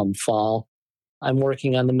for come fall. I'm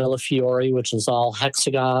working on the Millefiori, which is all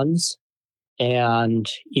hexagons. And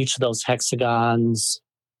each of those hexagons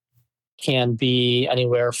can be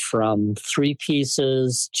anywhere from 3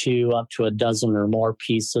 pieces to up to a dozen or more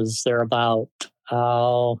pieces. They're about,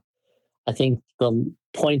 I think the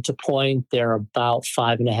point to point, they're about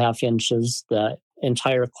 5.5 inches. The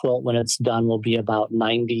entire quilt, when it's done, will be about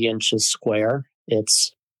 90 inches square.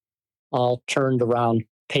 It's all turned around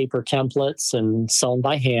paper templates and sewn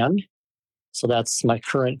by hand. So that's my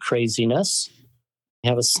current craziness. I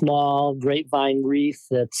have a small grapevine wreath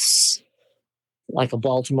that's like a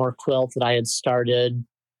Baltimore quilt that I had started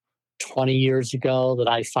 20 years ago that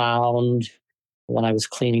I found when I was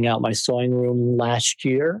cleaning out my sewing room last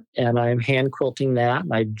year. And I'm hand quilting that.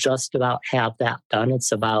 And I just about have that done.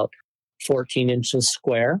 It's about 14 inches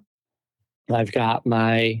square. I've got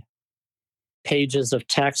my pages of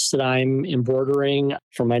text that I'm embroidering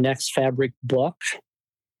for my next fabric book.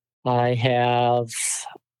 I have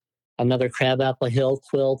another Crabapple Hill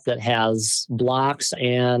quilt that has blocks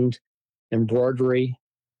and embroidery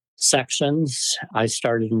sections. I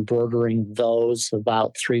started embroidering those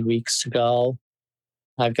about 3 weeks ago.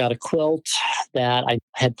 I've got a quilt that I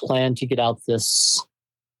had planned to get out this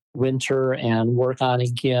winter and work on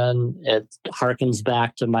again. It harkens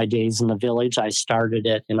back to my days in the village. I started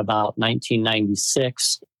it in about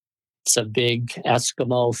 1996. It's a big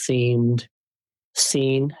Eskimo themed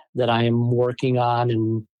scene that I am working on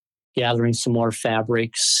and gathering some more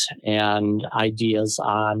fabrics and ideas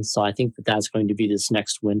on. So I think that that's going to be this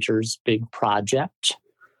next winter's big project.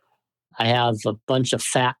 I have a bunch of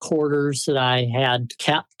fat quarters that I had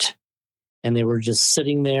kept, and they were just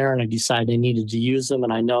sitting there, and I decided I needed to use them.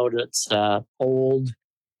 And I know it's an old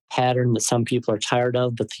pattern that some people are tired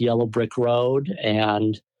of, but the Yellow Brick Road.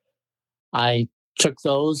 And I took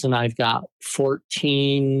those, and I've got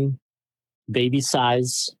 14 baby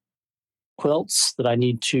size quilts that I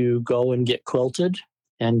need to go and get quilted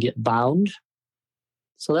and get bound.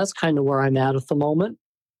 So that's kind of where I'm at the moment.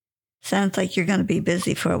 Sounds like you're going to be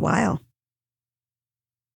busy for a while.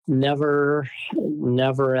 Never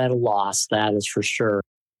at a loss, that is for sure.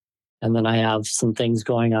 And then I have some things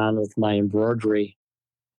going on with my embroidery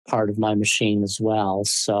part of my machine as well.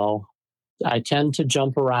 So I tend to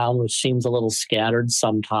jump around, which seems a little scattered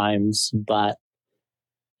sometimes, but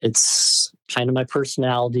it's kind of my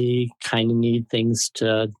personality, kind of need things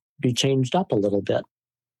to be changed up a little bit.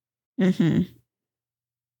 Mm-hmm.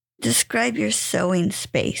 Describe your sewing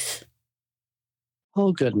space.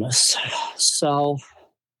 Oh, goodness. So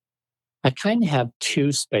I kind of have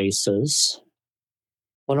 2 spaces.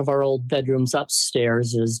 One of our old bedrooms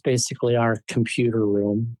upstairs is basically our computer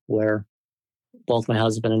room where both my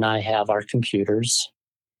husband and I have our computers.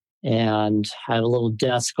 And I have a little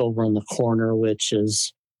desk over in the corner, which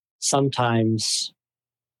is sometimes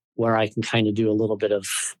where I can kind of do a little bit of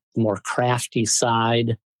more crafty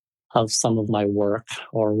side of some of my work,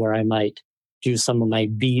 or where I might do some of my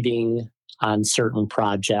beading on certain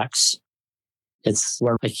projects. It's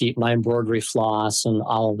where I keep my embroidery floss and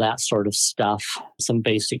all of that sort of stuff, some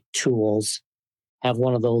basic tools. I have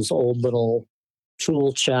one of those old little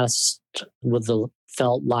tool chests with the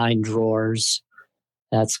felt line drawers.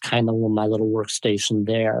 That's kind of my little workstation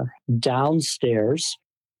there. Downstairs,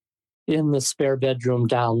 in the spare bedroom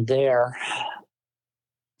down there,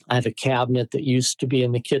 I have a cabinet that used to be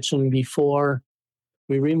in the kitchen before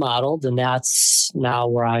we remodeled, and that's now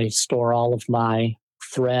where I store all of my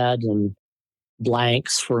thread and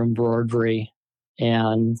blanks for embroidery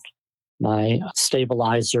and my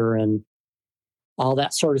stabilizer and all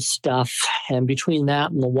that sort of stuff. And between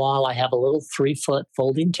that and the wall, I have a little 3-foot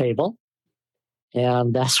folding table.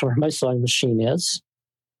 And that's where my sewing machine is.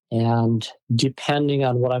 And depending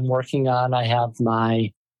on what I'm working on, I have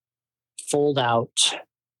my fold out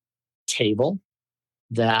table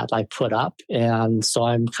that I put up. And so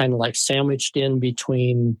I'm kind of like sandwiched in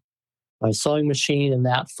between my sewing machine and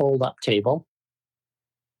that fold up table,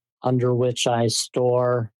 under which I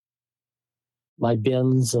store my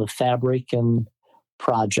bins of fabric and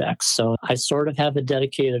projects. So I sort of have a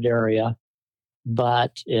dedicated area,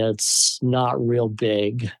 but it's not real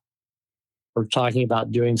big. We're talking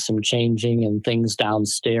about doing some changing and things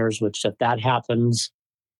downstairs, which if that happens,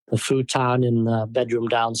 the futon in the bedroom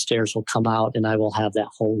downstairs will come out and I will have that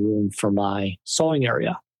whole room for my sewing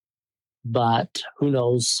area. But who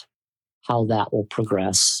knows how that will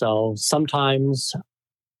progress. So sometimes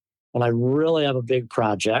when I really have a big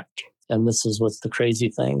project, and this is what's the crazy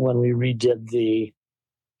thing, when we redid the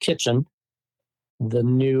kitchen, the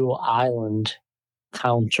new island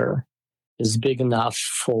counter is big enough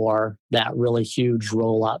for that really huge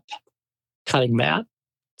roll-up cutting mat.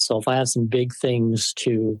 So if I have some big things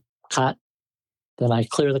to cut, then I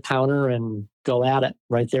clear the counter and go at it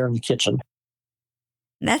right there in the kitchen.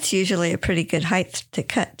 That's usually a pretty good height to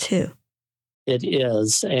cut too. It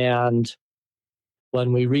is. And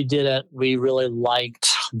when we redid it, we really liked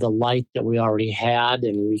the light that we already had,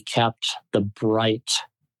 and we kept the bright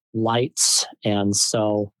lights. And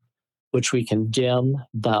so, which we can dim,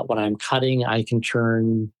 but when I'm cutting, I can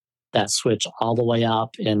turn that switch all the way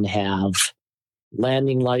up and have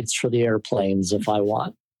landing lights for the airplanes if I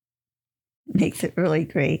want. Makes it really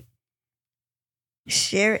great.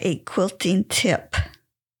 Share a quilting tip.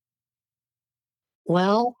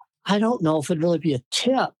 Well, I don't know if it'd really be a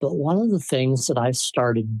tip, but one of the things that I've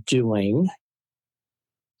started doing,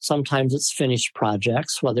 sometimes it's finished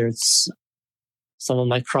projects, whether it's some of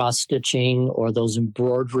my cross stitching or those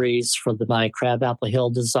embroideries for my Crabapple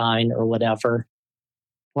Hill design or whatever.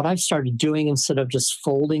 What I've started doing instead of just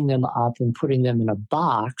folding them up and putting them in a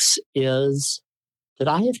box is that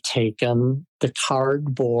I have taken the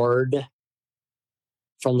cardboard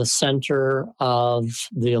from the center of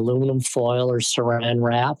the aluminum foil or saran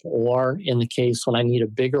wrap, or in the case when I need a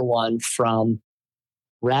bigger one, from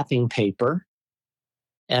wrapping paper.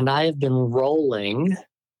 And I have been rolling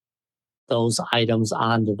those items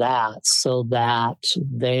onto that so that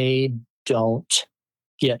they don't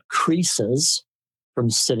get creases from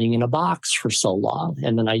sitting in a box for so long.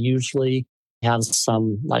 And then I usually have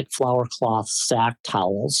some like flour cloth sack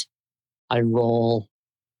towels. I roll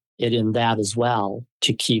it in that as well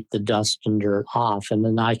to keep the dust and dirt off. And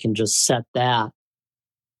then I can just set that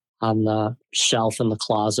on the shelf in the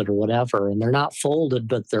closet or whatever. And they're not folded,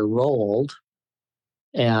 but they're rolled.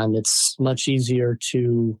 And it's much easier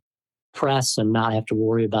to press and not have to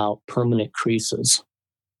worry about permanent creases.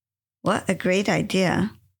 What a great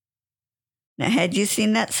idea. Now, had you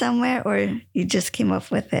seen that somewhere or you just came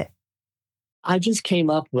up with it? I just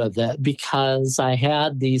came up with it because I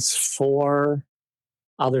had these 4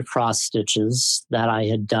 other cross stitches that I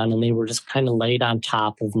had done, and they were just kind of laid on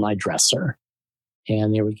top of my dresser.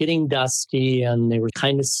 And they were getting dusty and they were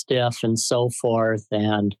kind of stiff and so forth,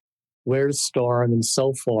 and where to store them and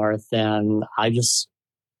so forth. And I just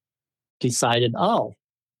decided,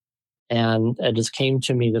 and it just came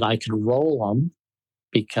to me that I could roll them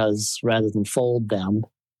because rather than fold them,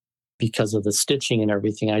 because of the stitching and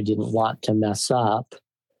everything, I didn't want to mess up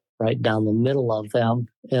right down the middle of them.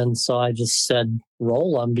 And so I just said,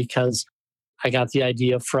 roll them, because I got the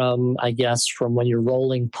idea from when you're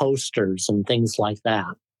rolling posters and things like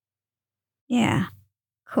that. Yeah,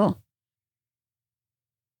 cool.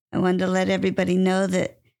 I wanted to let everybody know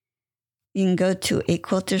that you can go to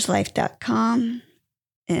aquilterslife.com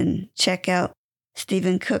and check out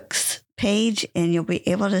Stephen Cook's page, and you'll be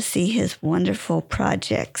able to see his wonderful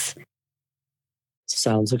projects.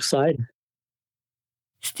 Sounds exciting.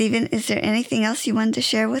 Stephen, is there anything else you wanted to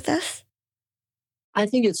share with us? I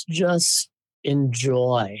think it's just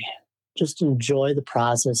enjoy. Just enjoy the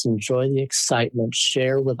process, enjoy the excitement,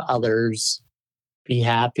 share with others, be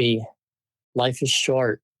happy. Life is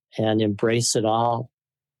short, and embrace it all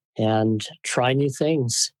and try new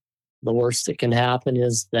things. The worst that can happen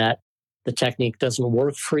is that the technique doesn't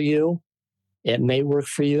work for you. It may work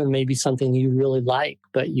for you and may be something you really like,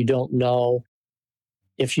 but you don't know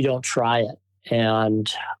if you don't try it.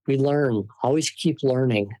 And we learn, always keep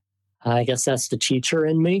learning. I guess that's the teacher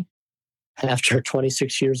in me. After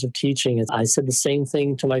 26 years of teaching, I said the same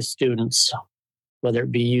thing to my students, whether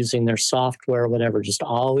it be using their software or whatever, just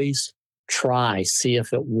always try, see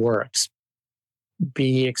if it works.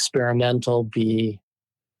 Be experimental, be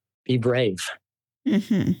brave.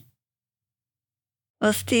 Mm-hmm.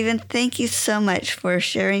 Well, Stephen, thank you so much for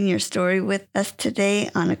sharing your story with us today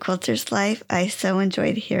on A Quilter's Life. I so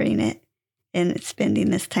enjoyed hearing it and spending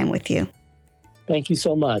this time with you. Thank you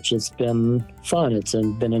so much. It's been fun. It's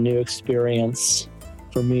been a new experience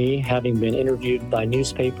for me, having been interviewed by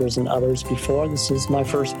newspapers and others before. This is my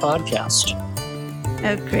first podcast.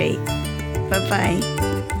 Oh, great. Bye-bye.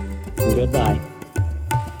 Goodbye.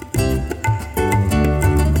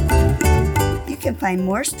 You can find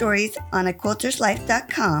more stories on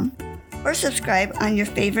aquilterslife.com or subscribe on your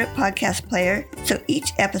favorite podcast player so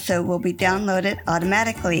each episode will be downloaded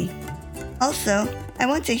automatically. Also, I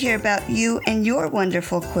want to hear about you and your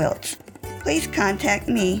wonderful quilts. Please contact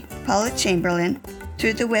me, Paula Chamberlain,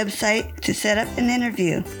 through the website to set up an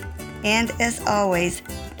interview. And as always,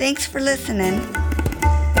 thanks for listening.